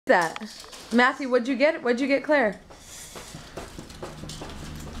That? Matthew, what'd you get? What'd you get, Claire?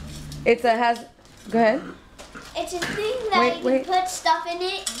 It's a has. Go ahead. It's a thing that you can put stuff in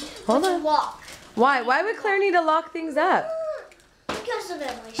it. Hold on. Lock. Why? Why would Claire need to lock things up? Because of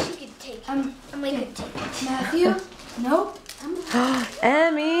Emily. She could take it. Emily could take it. Matthew? Nope.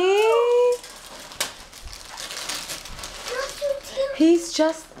 Emmy. He's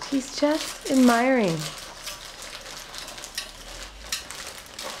just admiring.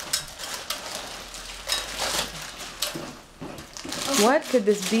 What could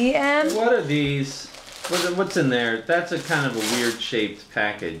this be, Em? What are these? What's in there? That's a kind of a weird shaped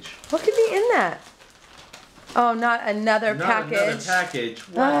package. What could be in that? Oh, not another package. Not another package.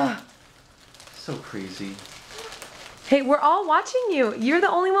 What? So crazy. Hey, we're all watching you. You're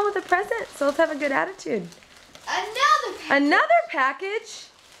the only one with a present, so let's have a good attitude. Another package. Another package?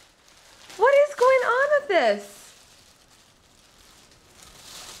 What is going on with this?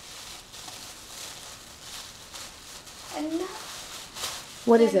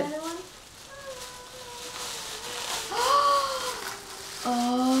 What is it?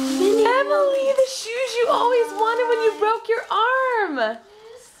 Oh. Emily, the shoes you always wanted when you broke your arm.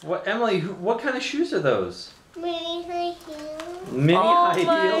 What, Emily? What kind of shoes are those? Mini high heels. Mini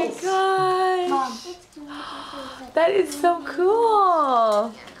high heels. Oh my gosh. That is so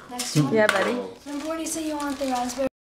cool. Next one. Yeah, buddy. Remember when you said you want the raspberry?